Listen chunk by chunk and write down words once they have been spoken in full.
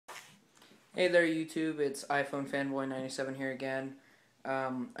Hey there YouTube, it's iPhone Fanboy 97 here again.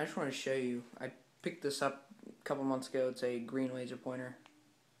 I just want to show you, I picked this up a couple months ago. It's a green laser pointer.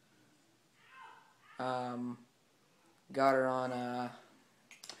 Got it on, well,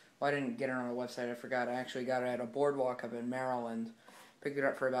 I didn't get it on a website, I forgot. I actually got it at a boardwalk up in Maryland. Picked it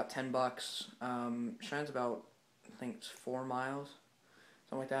up for about 10 bucks. Shines about, I think it's 4 miles,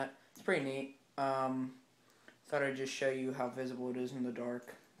 something like that. It's pretty neat. Thought I'd just show you how visible it is in the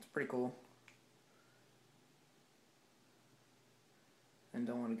dark. It's pretty cool. And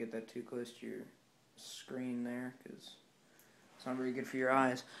don't want to get that too close to your screen there because it's not very good for your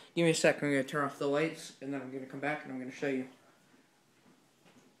eyes. Give me a sec. I'm going to turn off the lights and then I'm going to come back and I'm going to show you.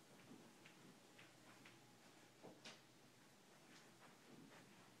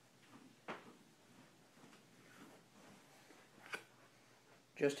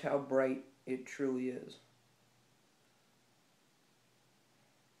 Just how bright it truly is.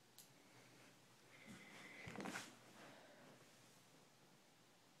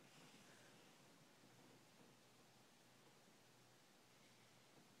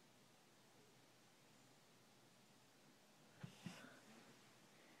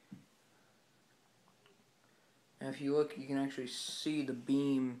 Now if you look, you can actually see the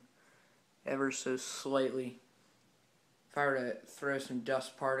beam ever so slightly. If I were to throw some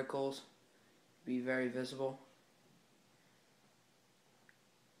dust particles, it'd be very visible.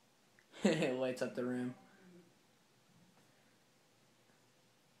 It lights up the room.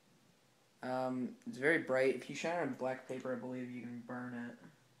 It's very bright. If you shine on black paper, I believe you can burn it.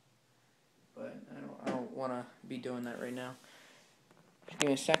 But I don't want to be doing that right now. Just give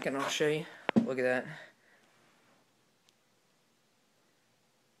me a second, I'll show you. Look at that.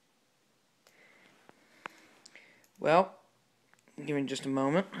 Well, give me just a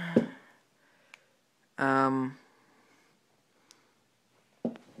moment. Give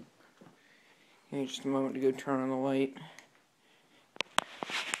me just a moment to go turn on the light.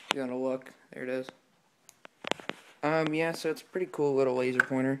 You gotta look. There it is. Yeah, so it's a pretty cool little laser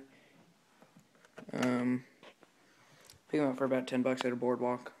pointer. Pick them up for about 10 bucks at a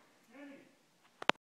boardwalk.